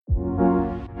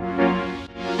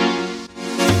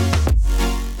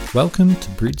Welcome to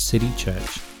Bridge City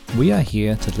Church. We are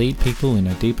here to lead people in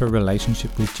a deeper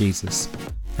relationship with Jesus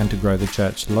and to grow the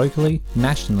church locally,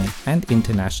 nationally, and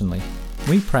internationally.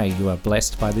 We pray you are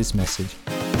blessed by this message.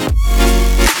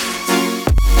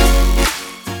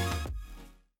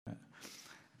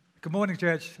 Good morning,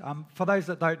 church. For those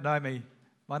that don't know me,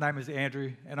 my name is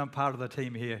Andrew, and I'm part of the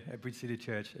team here at Bridge City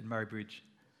Church in Murray Bridge.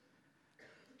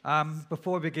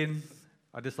 Before we begin,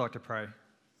 I'd just like to pray.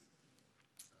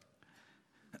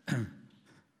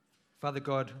 Father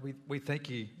God, we thank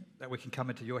you that we can come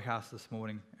into your house this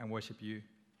morning and worship you.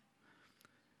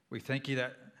 We thank you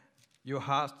that your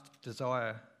heart's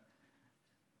desire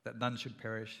that none should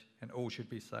perish and all should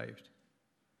be saved.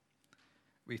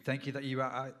 We thank you that you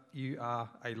are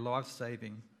a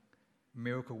life-saving,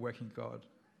 miracle-working God,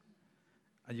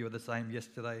 and you are the same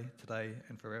yesterday, today,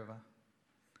 and forever.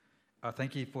 I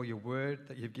thank you for your word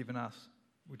that you've given us,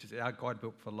 which is our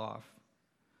guidebook for life.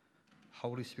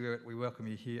 Holy Spirit, we welcome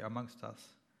you here amongst us,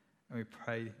 and we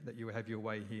pray that you will have your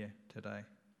way here today.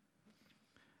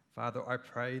 Father, I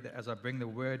pray that as I bring the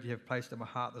word you have placed in my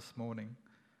heart this morning,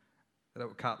 that it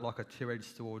will cut like a two-edged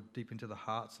sword deep into the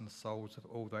hearts and souls of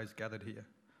all those gathered here,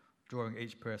 drawing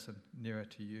each person nearer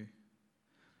to you.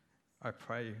 I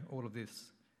pray all of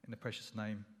this in the precious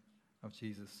name of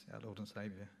Jesus, our Lord and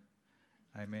Saviour.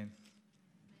 Amen.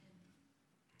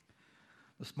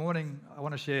 This morning, I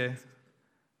want to share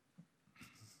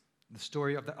the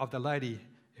story of the lady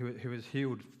who was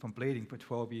healed from bleeding for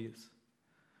 12 years.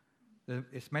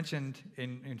 It's mentioned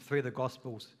in three of the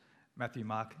Gospels, Matthew,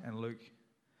 Mark, and Luke.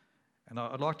 And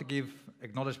I'd like to give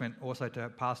acknowledgement also to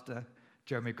Pastor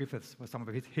Jeremy Griffiths for some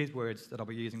of his words that I'll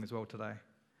be using as well today.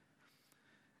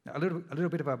 Now, a little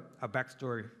bit of a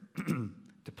backstory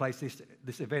to place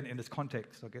this event in this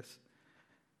context, I guess.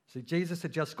 See, Jesus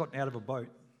had just gotten out of a boat,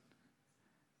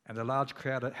 and a large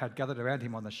crowd had gathered around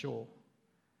him on the shore.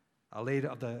 A leader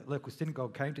of the local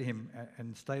synagogue came to him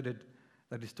and stated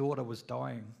that his daughter was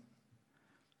dying,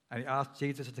 and he asked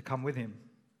Jesus to come with him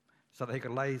so that he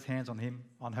could lay his hands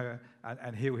on her,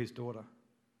 and heal his daughter.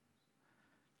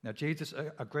 Now, Jesus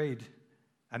agreed,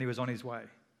 and he was on his way.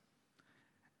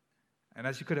 And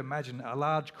as you could imagine, a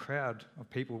large crowd of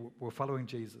people were following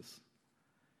Jesus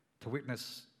to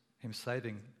witness him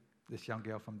saving this young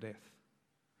girl from death.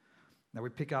 Now, we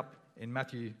pick up in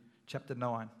Matthew chapter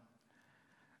 9,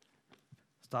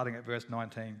 starting at verse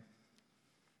 19.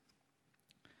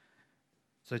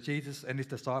 So Jesus and his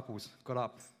disciples got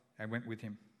up and went with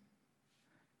him.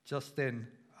 Just then,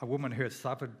 a woman who had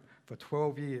suffered for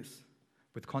 12 years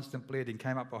with constant bleeding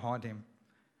came up behind him.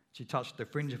 She touched the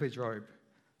fringe of his robe,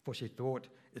 for she thought,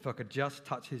 if I could just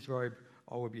touch his robe,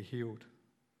 I would be healed.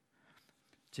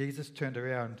 Jesus turned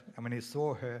around, and when he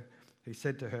saw her, he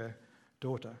said to her,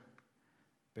 "Daughter,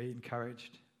 be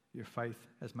encouraged. Your faith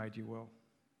has made you well."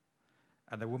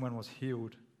 And the woman was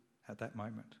healed at that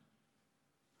moment.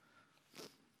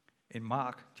 In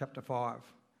Mark chapter 5,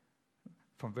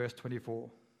 from verse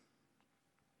 24,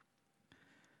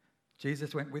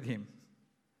 Jesus went with him,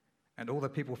 and all the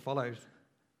people followed,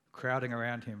 crowding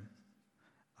around him.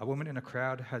 A woman in a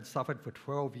crowd had suffered for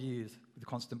 12 years with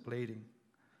constant bleeding.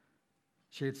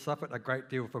 She had suffered a great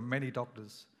deal from many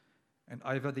doctors, and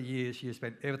over the years she had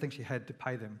spent everything she had to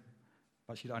pay them,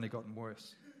 but she'd only gotten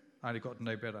worse, only gotten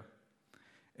no better.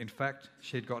 In fact,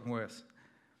 she had gotten worse.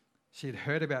 She had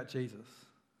heard about Jesus.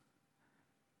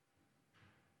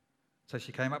 So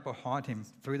she came up behind him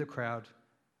through the crowd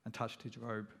and touched his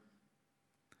robe.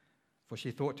 For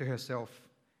she thought to herself,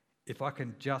 if I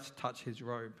can just touch his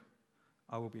robe,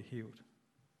 I will be healed.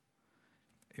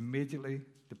 Immediately,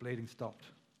 the bleeding stopped,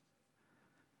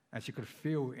 and she could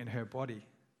feel in her body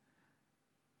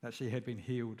that she had been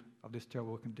healed of this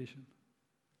terrible condition.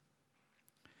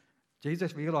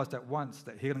 Jesus realized at once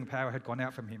that healing power had gone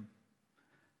out from him,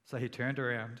 so he turned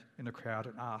around in the crowd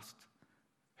and asked,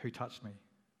 "Who touched me?"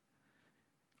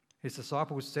 His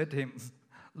disciples said to him,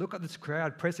 "Look at this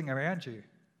crowd pressing around you.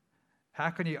 How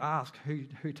can you ask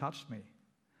who touched me?"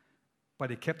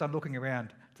 But he kept on looking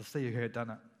around to see who had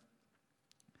done it.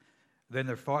 Then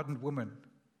the frightened woman,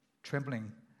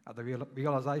 trembling at the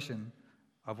realization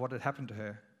of what had happened to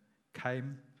her,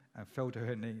 came and fell to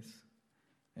her knees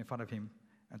in front of him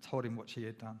and told him what she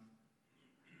had done.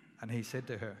 And he said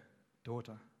to her,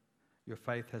 "Daughter, your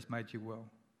faith has made you well.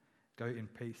 Go in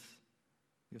peace.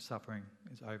 Your suffering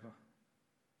is over."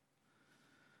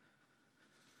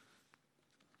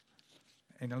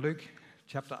 In Luke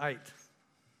chapter 8,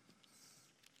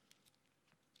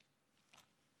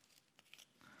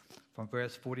 from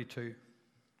verse 42,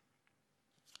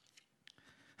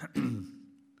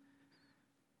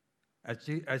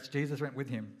 as Jesus went with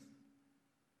him,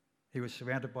 he was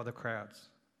surrounded by the crowds,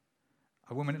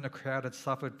 A woman in the crowd had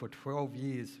suffered for 12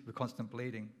 years with constant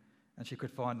bleeding, and she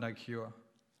could find no cure.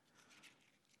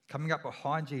 Coming up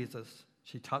behind Jesus,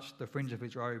 she touched the fringe of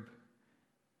his robe.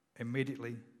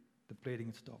 Immediately, the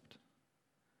bleeding stopped.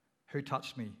 "Who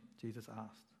touched me?" Jesus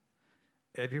asked.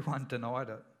 Everyone denied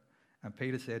it, and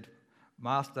Peter said,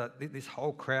 "Master, this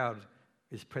whole crowd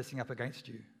is pressing up against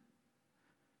you."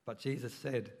 But Jesus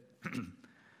said,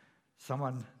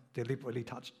 "Someone deliberately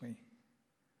touched me,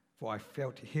 for I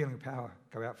felt healing power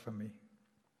go out from me."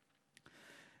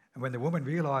 And when the woman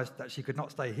realized that she could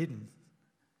not stay hidden,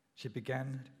 she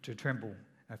began to tremble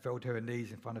and fell to her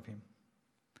knees in front of him.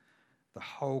 The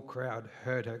whole crowd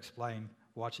heard her explain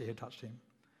why she had touched him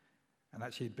and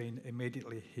that she had been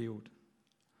immediately healed.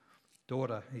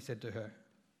 "Daughter," he said to her,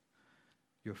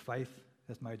 "your faith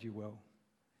has made you well.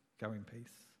 Go in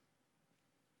peace."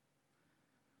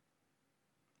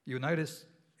 You'll notice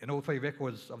in all three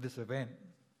records of this event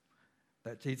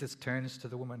that Jesus turns to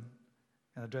the woman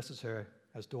and addresses her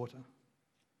as daughter.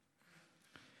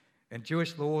 In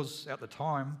Jewish laws at the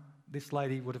time, this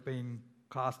lady would have been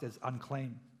classed as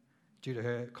unclean due to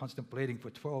her constant bleeding for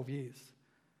 12 years.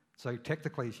 So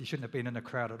technically, she shouldn't have been in the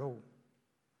crowd at all.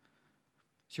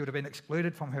 She would have been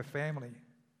excluded from her family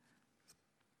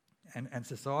and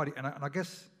society. And I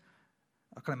guess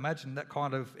I can imagine that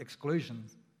kind of exclusion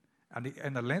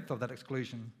and the length of that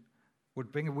exclusion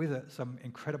would bring with it some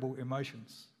incredible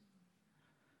emotions.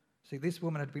 See, this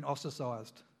woman had been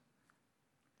ostracized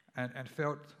and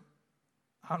felt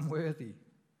unworthy.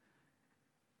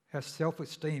 Her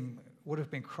self-esteem would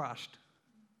have been crushed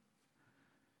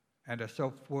and her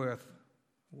self-worth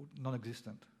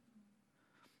non-existent.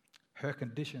 Her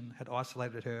condition had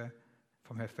isolated her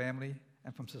from her family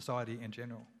and from society in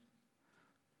general.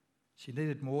 She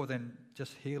needed more than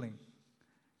just healing.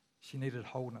 She needed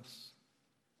wholeness.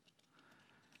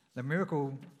 The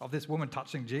miracle of this woman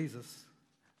touching Jesus,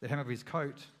 the hem of his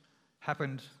coat,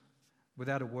 happened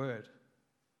without a word,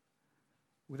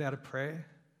 without a prayer,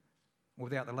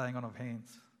 without the laying on of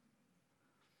hands.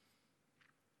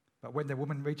 But when the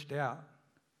woman reached out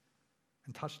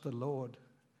and touched the Lord,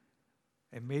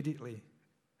 immediately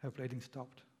her bleeding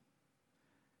stopped.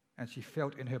 And she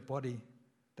felt in her body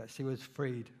that she was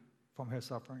freed from her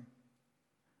suffering.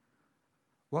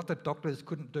 What the doctors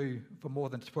couldn't do for more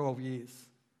than 12 years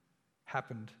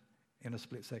happened in a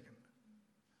split second.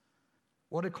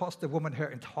 What had cost the woman her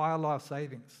entire life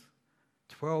savings,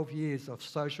 12 years of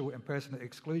social and personal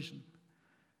exclusion,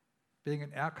 being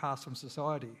an outcast from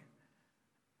society.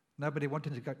 Nobody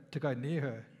wanted to go near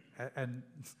her, and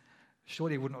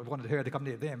surely wouldn't have wanted her to come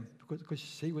near them because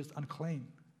she was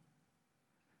unclean.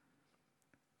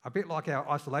 A bit like our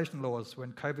isolation laws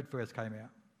when COVID first came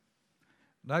out.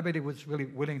 Nobody was really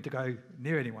willing to go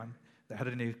near anyone that had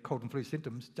any cold and flu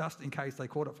symptoms, just in case they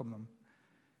caught it from them.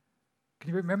 Can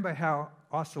you remember how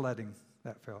isolating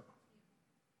that felt?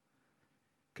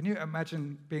 Can you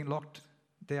imagine being locked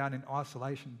down in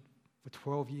isolation for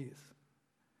 12 years?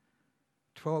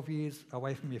 12 years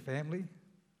away from your family,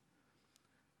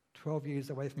 12 years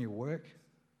away from your work,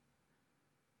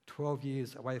 12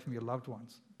 years away from your loved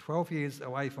ones, 12 years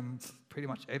away from pretty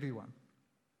much everyone.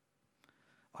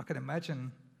 I can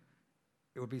imagine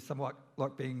it would be somewhat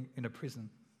like being in a prison,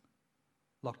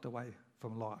 locked away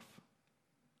from life.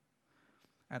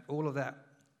 And all of that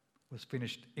was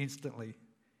finished instantly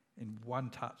in one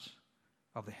touch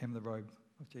of the hem of the robe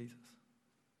of Jesus.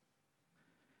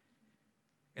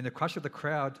 In the crush of the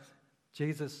crowd,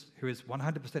 Jesus, who is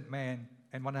 100% man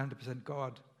and 100%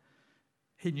 God,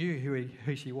 he knew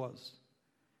who she was.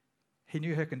 He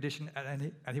knew her condition,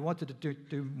 and he wanted to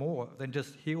do more than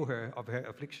just heal her of her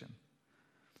affliction.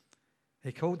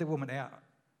 He called the woman out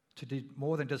to do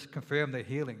more than just confirm the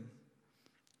healing.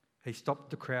 He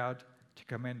stopped the crowd to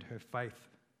commend her faith,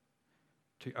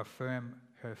 to affirm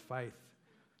her faith,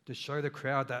 to show the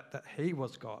crowd that he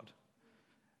was God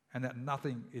and that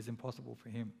nothing is impossible for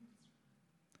him.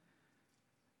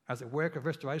 As a work of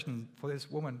restoration for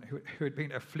this woman who had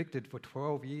been afflicted for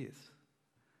 12 years,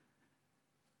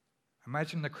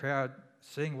 imagine the crowd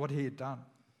seeing what he had done.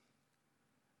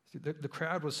 See, the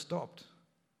crowd was stopped.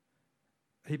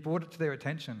 He brought it to their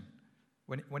attention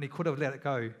when he could have let it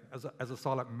go as a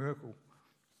silent miracle.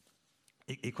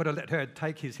 He could have let her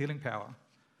take his healing power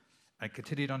and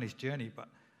continued on his journey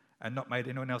and not made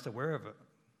anyone else aware of it.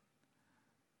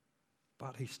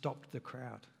 But he stopped the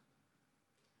crowd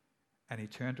and he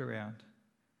turned around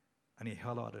and he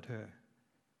highlighted her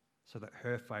so that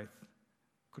her faith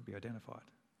could be identified.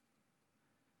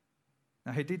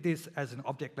 Now, he did this as an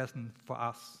object lesson for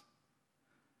us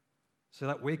so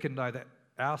that we can know that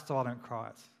our silent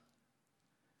cries,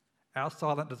 our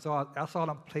silent desires, our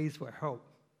silent pleas for help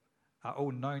are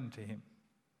all known to him.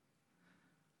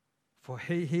 For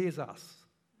he hears us,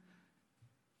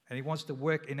 and he wants to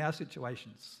work in our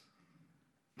situations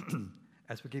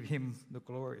as we give him the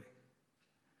glory.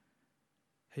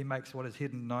 He makes what is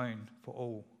hidden known for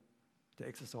all to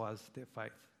exercise their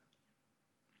faith.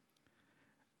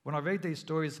 When I read these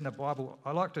stories in the Bible,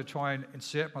 I like to try and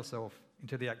insert myself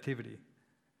into the activity.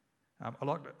 I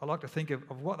like to think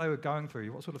of what they were going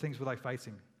through, what sort of things were they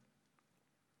facing.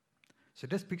 So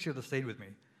just picture the scene with me.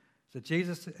 So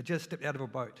Jesus had just stepped out of a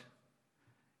boat.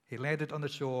 He landed on the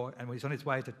shore and was on his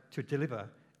way to deliver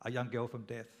a young girl from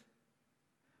death.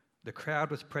 The crowd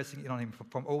was pressing in on him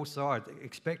from all sides,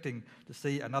 expecting to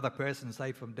see another person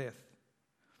saved from death.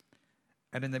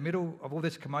 And in the middle of all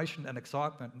this commotion and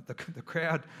excitement, the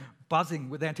crowd buzzing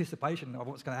with anticipation of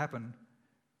what's going to happen,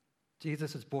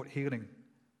 Jesus has brought healing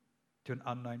to an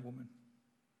unknown woman.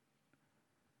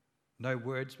 No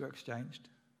words were exchanged.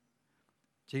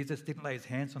 Jesus didn't lay his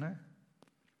hands on her.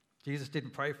 Jesus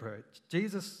didn't pray for her.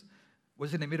 Jesus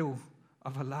was in the middle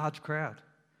of a large crowd,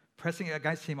 pressing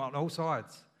against him on all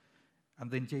sides. And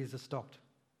then Jesus stopped.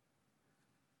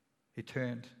 He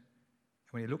turned,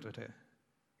 and when he looked at her,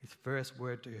 his first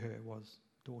word to her was,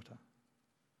 "Daughter."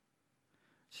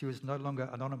 She was no longer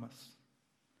anonymous.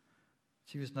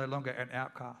 She was no longer an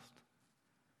outcast.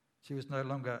 She was no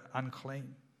longer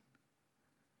unclean.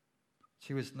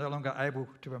 She was no longer able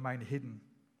to remain hidden.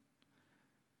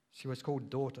 She was called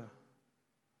daughter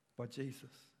by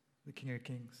Jesus, the King of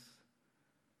Kings,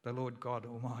 the Lord God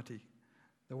Almighty,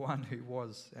 the one who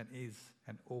was and is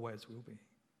and always will be.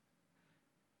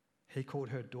 He called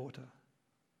her daughter.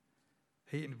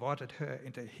 He invited her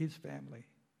into his family,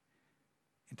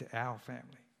 into our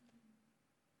family.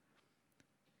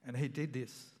 And he did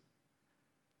this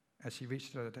as she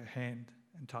reached out her hand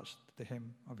and touched the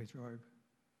hem of his robe.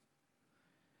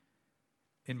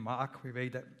 In Mark, we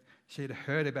read that she had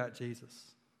heard about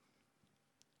Jesus.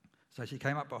 So she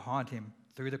came up behind him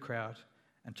through the crowd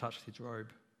and touched his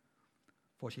robe.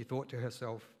 For she thought to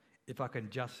herself, if I can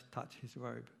just touch his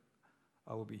robe,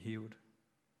 I will be healed.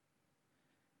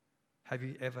 Have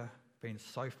you ever been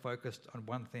so focused on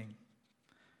one thing,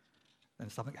 then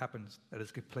something happens that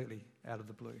is completely out of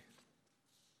the blue?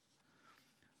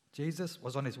 Jesus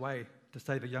was on his way to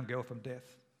save a young girl from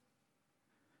death.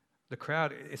 The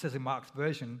crowd, it says in Mark's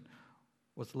version,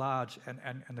 was large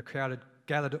and the crowd had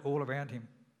gathered all around him.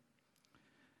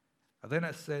 And then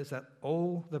it says that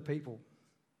all the people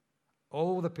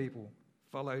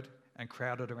followed and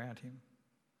crowded around him.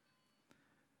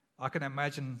 I can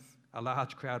imagine a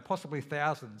large crowd, possibly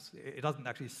thousands, it doesn't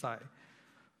actually say.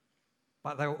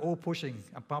 But they were all pushing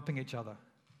and bumping each other,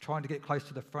 trying to get close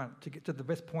to the front, to get to the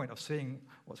best point of seeing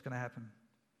what's going to happen.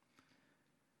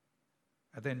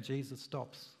 And then Jesus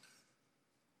stops.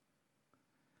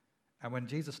 And when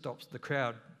Jesus stops, the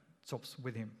crowd stops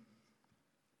with him.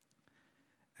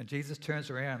 And Jesus turns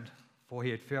around, for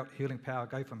he had felt healing power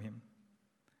go from him.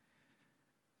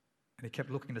 And he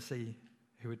kept looking to see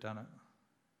who had done it.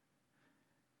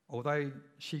 Although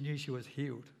she knew she was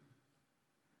healed,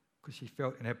 because she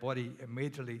felt in her body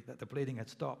immediately that the bleeding had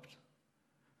stopped,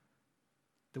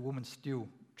 the woman still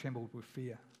trembled with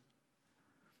fear.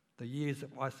 The years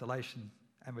of isolation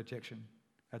and rejection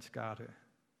had scarred her.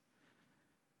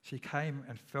 She came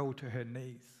and fell to her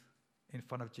knees in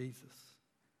front of Jesus,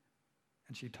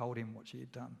 and she told him what she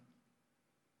had done.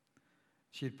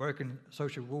 She had broken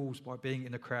social rules by being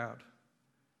in the crowd.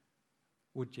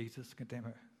 Would Jesus condemn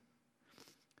her?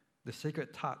 The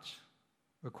secret touch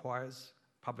requires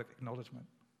public acknowledgement.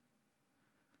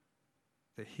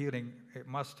 The healing, it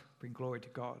must bring glory to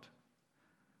God.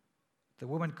 The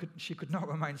woman could not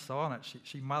remain silent.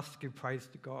 She must give praise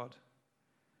to God.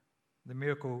 The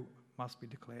miracle must be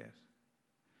declared.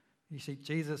 You see,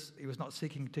 Jesus, he was not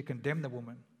seeking to condemn the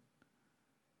woman,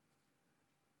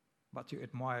 but to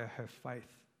admire her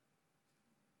faith.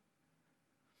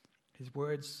 His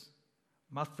words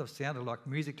must have sounded like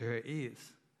music to her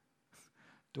ears.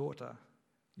 Daughter,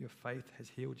 your faith has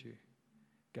healed you.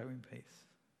 Go in peace.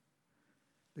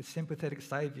 The sympathetic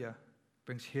Saviour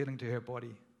brings healing to her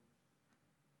body,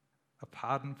 a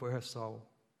pardon for her soul,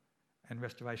 and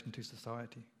restoration to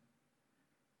society.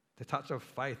 The touch of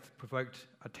faith provoked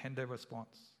a tender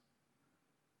response.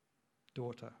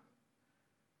 Daughter,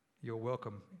 you're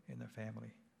welcome in the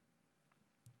family.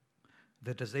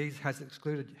 The disease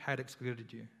had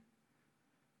excluded you,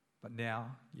 but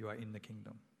now you are in the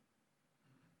kingdom.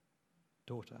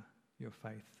 Daughter, your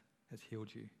faith has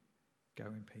healed you. Go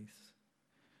in peace.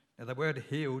 Now, the word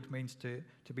healed means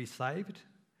to be saved,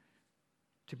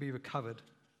 to be recovered,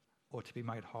 or to be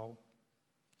made whole.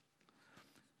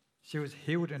 She was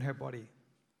healed in her body.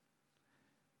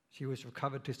 She was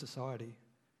recovered to society,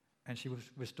 and she was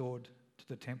restored to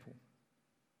the temple.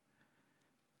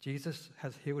 Jesus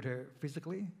has healed her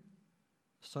physically,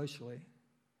 socially,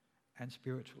 and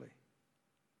spiritually.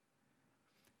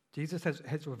 Jesus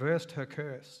has reversed her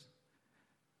curse.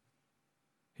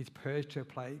 He's purged her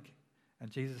plague,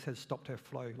 and Jesus has stopped her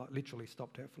flow, like literally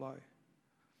stopped her flow.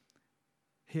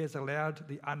 He has allowed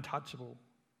the untouchable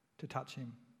to touch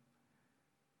him,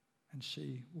 and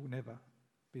she will never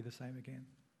be the same again.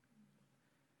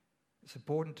 It's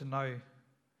important to know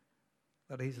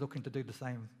that he's looking to do the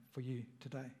same for you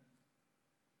today.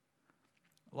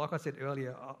 Like I said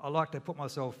earlier, I like to put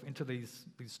myself into these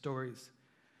stories,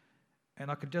 and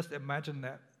I could just imagine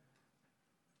that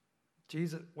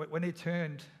Jesus, when he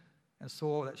turned and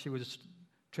saw that she was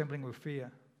trembling with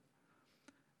fear,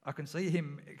 I can see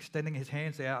him extending his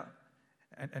hands out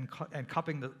and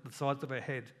cupping the sides of her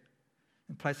head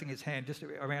and placing his hand just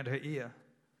around her ear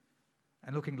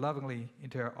and looking lovingly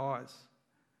into her eyes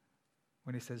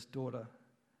when he says, "Daughter,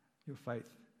 your faith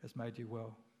has made you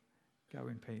well. Go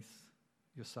in peace.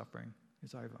 Your suffering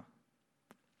is over."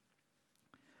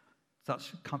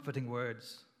 Such comforting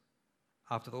words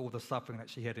after all the suffering that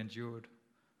she had endured,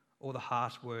 all the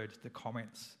harsh words, the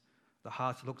comments, the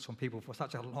harsh looks from people for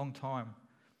such a long time,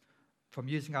 from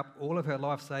using up all of her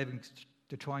life savings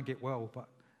to try and get well, but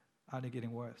only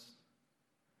getting worse.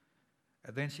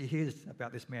 And then she hears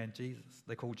about this man, Jesus,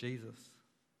 they call Jesus.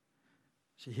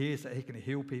 She hears that he can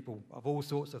heal people of all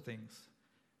sorts of things.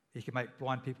 He can make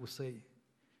blind people see.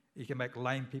 He can make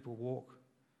lame people walk.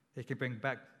 He can bring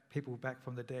people back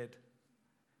from the dead.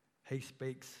 He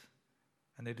speaks,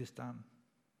 and it is done.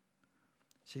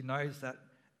 She knows that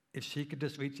if she could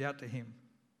just reach out to him,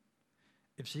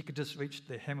 if she could just reach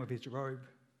the hem of his robe,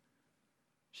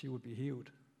 she would be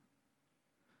healed.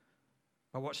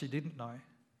 But what she didn't know,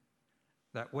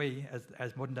 that we,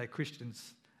 as modern-day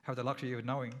Christians, have the luxury of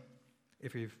knowing,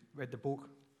 if you've read the book,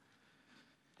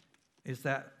 is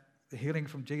that the healing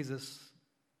from Jesus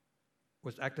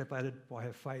was activated by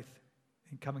her faith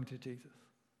in coming to Jesus.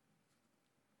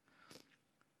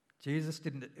 Jesus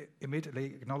didn't immediately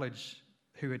acknowledge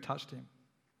who had touched him,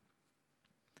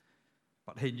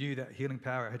 but he knew that healing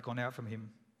power had gone out from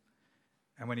him,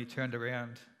 and when he turned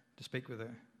around to speak with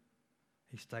her,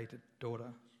 he stated,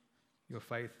 "Daughter, your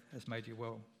faith has made you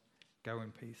well. Go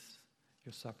in peace.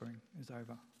 Your suffering is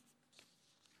over."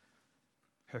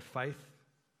 Her faith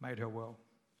made her well.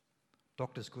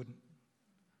 Doctors couldn't.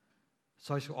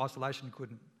 Social isolation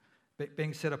couldn't.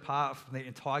 Being set apart from the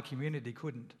entire community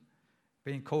couldn't.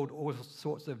 Being called all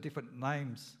sorts of different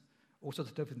names, all sorts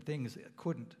of different things, it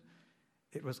couldn't.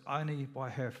 It was only by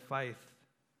her faith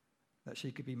that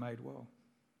she could be made well.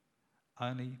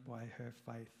 Only by her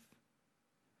faith.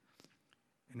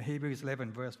 In Hebrews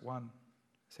 11, verse 1,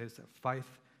 it says that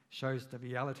faith shows the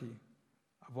reality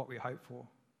of what we hope for.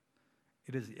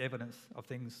 It is the evidence of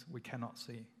things we cannot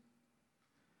see.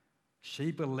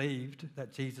 She believed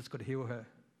that Jesus could heal her.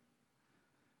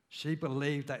 She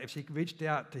believed that if she reached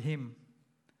out to him,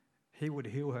 he would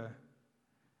heal her.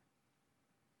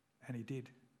 And he did.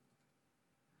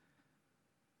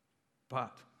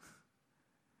 But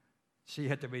she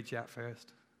had to reach out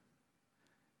first.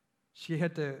 She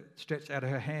had to stretch out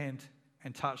her hand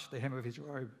and touch the hem of his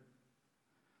robe.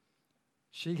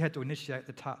 She had to initiate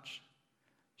the touch.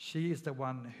 She is the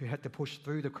one who had to push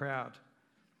through the crowd.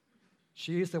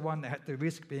 She is the one that had to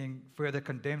risk being further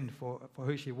condemned for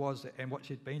who she was and what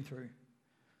she'd been through.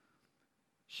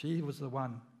 She was the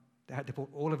one that had to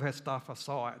put all of her stuff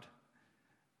aside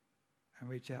and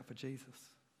reach out for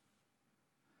Jesus.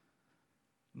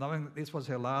 Knowing that this was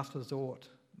her last resort,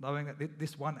 knowing that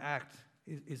this one act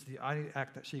is the only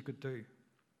act that she could do.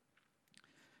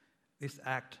 This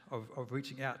act of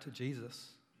reaching out to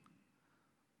Jesus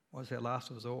was her last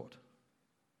resort.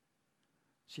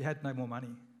 She had no more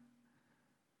money.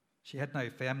 She had no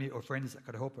family or friends that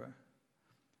could help her.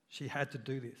 She had to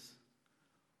do this,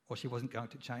 or she wasn't going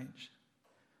to change.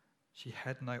 She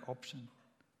had no option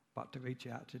but to reach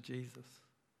out to Jesus.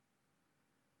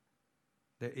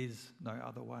 There is no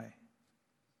other way.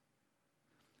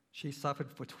 She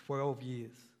suffered for 12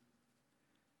 years.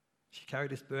 She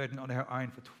carried this burden on her own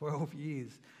for 12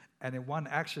 years. And in one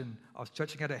action of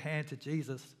stretching out her hand to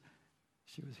Jesus,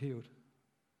 she was healed.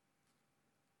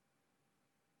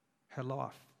 Her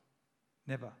life,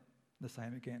 never the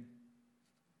same again.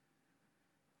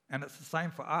 And it's the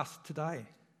same for us today.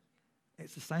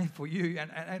 It's the same for you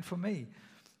and for me.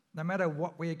 No matter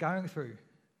what we're going through,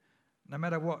 no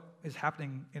matter what is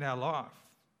happening in our life,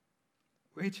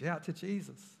 reach out to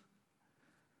Jesus.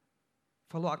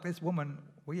 For like this woman,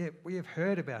 we have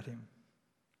heard about him.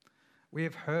 We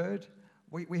have heard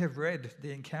We have read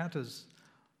the encounters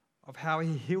of how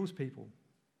he heals people,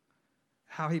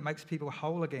 how he makes people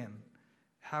whole again,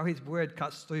 how his word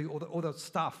cuts through all the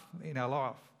stuff in our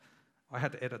life. I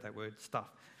had to edit that word, stuff.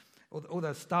 All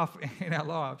the stuff in our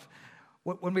life.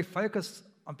 When we focus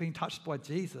on being touched by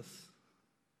Jesus,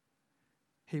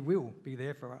 he will be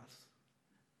there for us.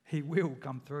 He will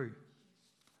come through.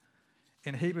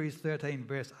 In Hebrews 13,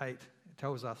 verse 8, it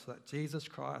tells us that Jesus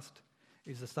Christ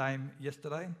is the same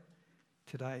yesterday,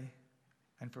 today,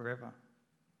 and forever.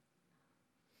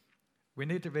 We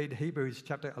need to read Hebrews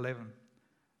chapter 11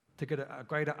 to get a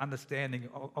greater understanding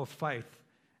of faith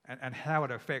and how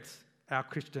it affects our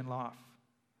Christian life.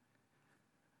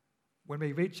 When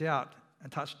we reach out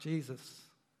and touch Jesus,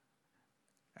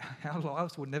 our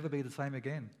lives will never be the same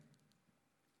again.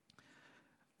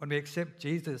 When we accept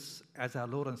Jesus as our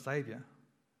Lord and Saviour,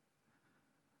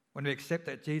 when we accept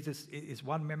that Jesus is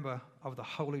one member of the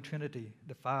Holy Trinity,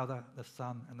 the Father, the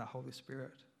Son, and the Holy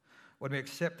Spirit, when we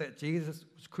accept that Jesus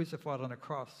was crucified on a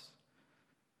cross,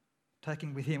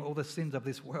 taking with him all the sins of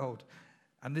this world,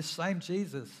 and this same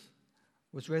Jesus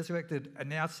was resurrected and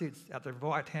now sits at the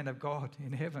right hand of God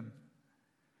in heaven,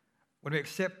 when we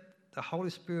accept the Holy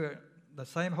Spirit, the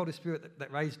same Holy Spirit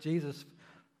that raised Jesus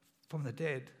from the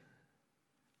dead,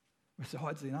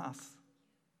 resides in us.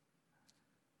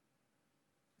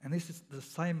 And this is the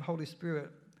same Holy Spirit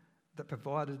that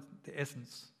provided the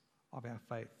essence of our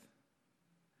faith.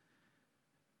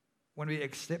 When we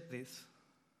accept this,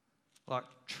 like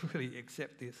truly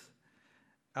accept this,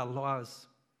 our lives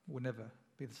will never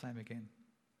be the same again.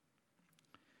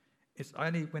 It's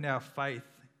only when our faith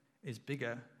is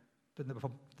bigger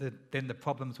than the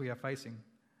problems we are facing,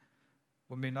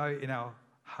 when we know in our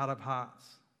heart of hearts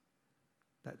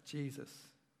that Jesus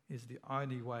is the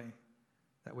only way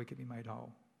that we can be made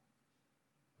whole.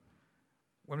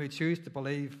 When we choose to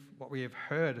believe what we have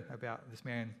heard about this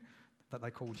man that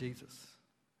they call Jesus,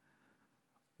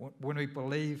 when we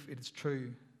believe it is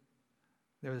true,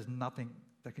 there is nothing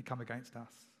that can come against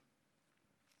us.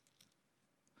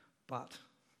 But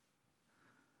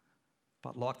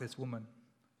like this woman,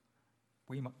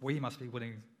 we must be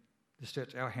willing to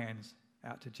stretch our hands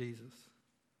out to Jesus.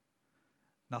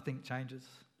 Nothing changes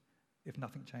if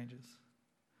nothing changes.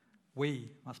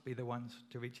 We must be the ones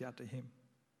to reach out to him.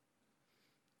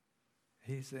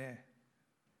 He's there.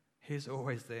 He's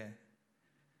always there.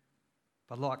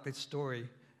 But like this story,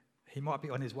 he might be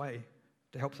on his way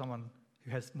to help someone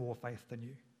who has more faith than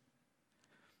you.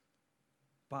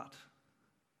 But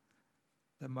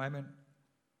the moment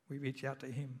we reach out to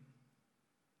him,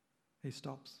 he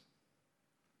stops.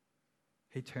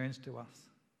 He turns to us.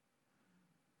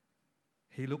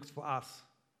 He looks for us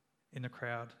in the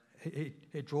crowd.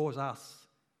 He draws us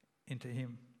into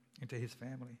him, into his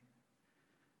family.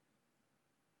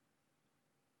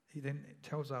 He then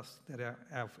tells us that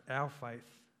our faith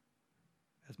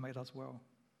has made us well.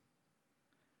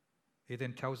 He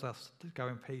then tells us to go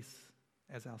in peace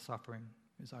as our suffering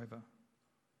is over.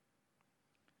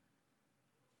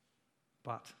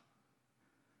 But,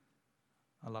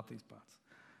 I love these buts.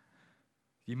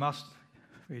 You must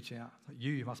reach out.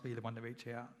 You must be the one to reach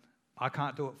out. I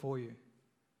can't do it for you.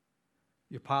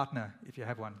 Your partner, if you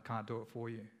have one, can't do it for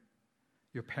you.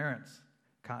 Your parents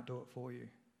can't do it for you.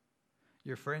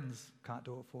 Your friends can't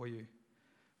do it for you.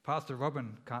 Pastor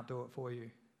Robin can't do it for you.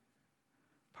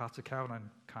 Pastor Carolyn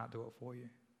can't do it for you.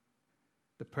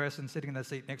 The person sitting in the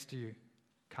seat next to you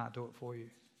can't do it for you.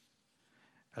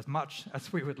 As much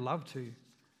as we would love to,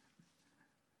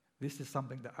 this is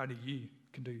something that only you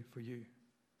can do for you.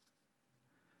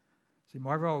 See,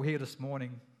 my role here this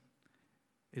morning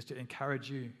is to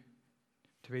encourage you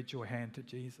to reach your hand to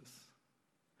Jesus,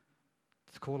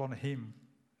 to call on him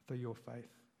through your faith.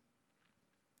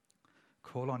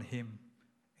 Call on him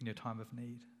in your time of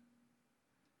need,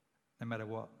 no matter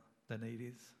what the need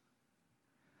is.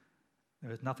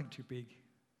 There is nothing too big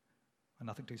and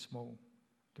nothing too small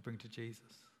to bring to Jesus.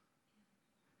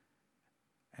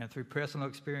 And through personal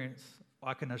experience,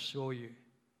 I can assure you,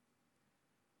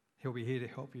 he'll be here to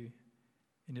help you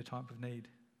in your time of need.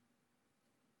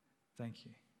 Thank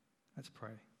you. Let's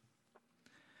pray.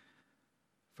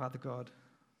 Father God,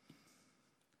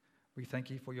 we thank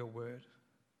you for your word.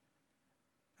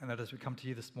 And that as we come to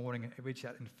you this morning and reach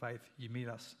out in faith, you meet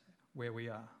us where we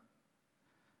are.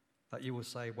 That you will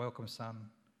say, welcome son,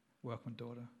 welcome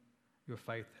daughter. Your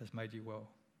faith has made you well.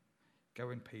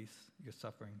 Go in peace, your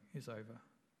suffering is over.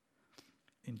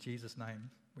 In Jesus'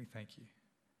 name, we thank you.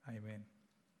 Amen.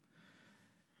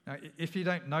 Now, if you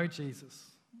don't know Jesus,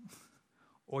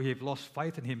 or you've lost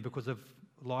faith in him because of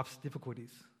life's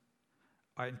difficulties,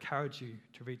 I encourage you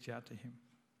to reach out to him.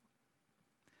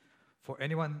 For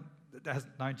anyone that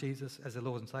hasn't known Jesus as their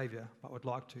Lord and Saviour but would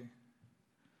like to,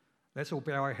 let's all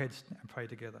bow our heads and pray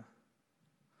together.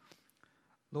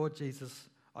 Lord Jesus,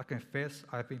 I confess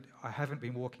I haven't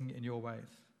been walking in your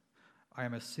ways. I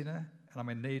am a sinner and I'm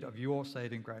in need of your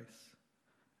saving grace.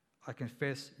 I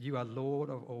confess you are Lord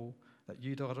of all, that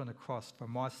you died on the cross for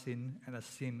my sin and the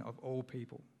sin of all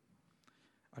people.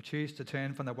 I choose to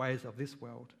turn from the ways of this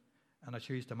world, and I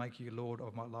choose to make you Lord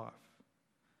of my life.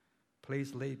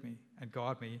 Please lead me and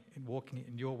guide me in walking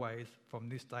in your ways from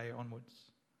this day onwards.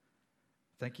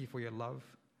 Thank you for your love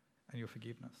and your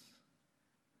forgiveness.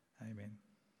 Amen.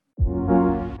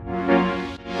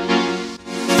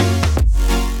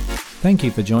 Thank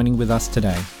you for joining with us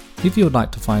today. If you would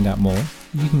like to find out more,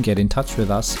 you can get in touch with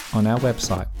us on our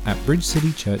website at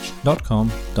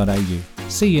bridgecitychurch.com.au.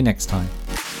 See you next time.